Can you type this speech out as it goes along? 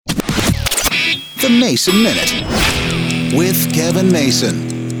The Mason Minute with Kevin Mason.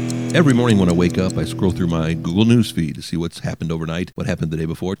 Every morning when I wake up, I scroll through my Google News feed to see what's happened overnight, what happened the day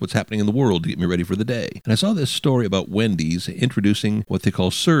before, what's happening in the world to get me ready for the day. And I saw this story about Wendy's introducing what they call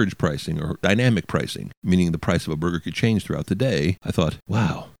surge pricing or dynamic pricing, meaning the price of a burger could change throughout the day. I thought,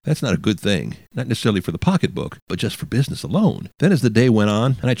 wow, that's not a good thing. Not necessarily for the pocketbook, but just for business alone. Then as the day went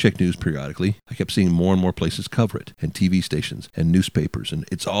on, and I checked news periodically, I kept seeing more and more places cover it, and TV stations, and newspapers, and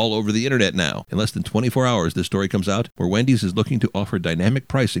it's all over the internet now. In less than 24 hours, this story comes out where Wendy's is looking to offer dynamic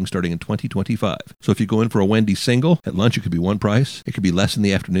pricing starting in 2025. So if you go in for a Wendy's single, at lunch it could be one price, it could be less in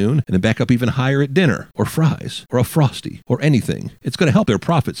the afternoon, and then back up even higher at dinner, or fries, or a Frosty, or anything. It's going to help their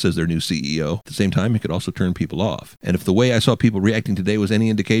profits, says their new CEO. At the same time, it could also turn people off. And if the way I saw people reacting today was any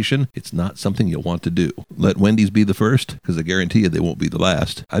indication, it's not something you'll want to do. Let Wendy's be the first, because I guarantee you they won't be the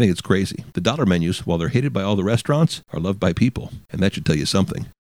last. I think it's crazy. The dollar menus, while they're hated by all the restaurants, are loved by people, and that should tell you something.